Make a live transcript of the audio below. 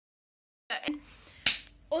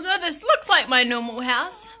Although this looks like my normal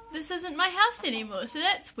house, this isn't my house anymore, so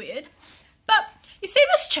that's weird. But you see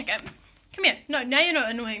this chicken? Come here. No, now you're not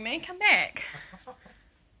annoying me. Come back.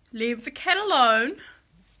 Leave the cat alone.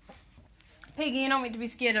 Piggy, you're not meant to be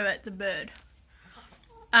scared of it. It's a bird.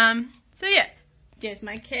 So yeah, there's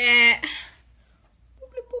my cat.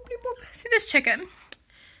 Boop, boop, boop, boop. See this chicken?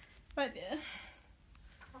 Right there.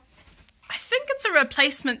 I think it's a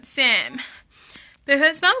replacement Sam,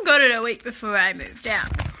 because Mum got it a week before I moved out.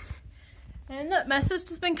 And look, my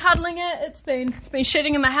sister's been cuddling it. It's been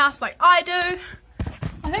shitting in the house like I do.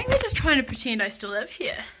 I think they're just trying to pretend I still live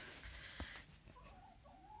here.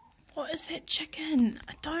 What is that chicken?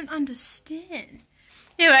 I don't understand.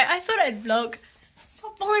 Anyway, I thought I'd vlog.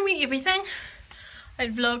 Stop following me everything.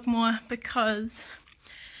 I'd vlog more because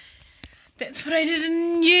that's what I did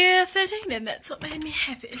in year 13 and that's what made me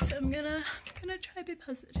happy. So I'm gonna try to be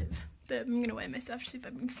positive. But I'm gonna weigh myself to see if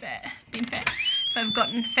I've been fat. If I've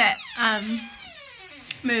gotten fat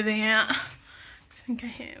moving out. I think I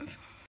have.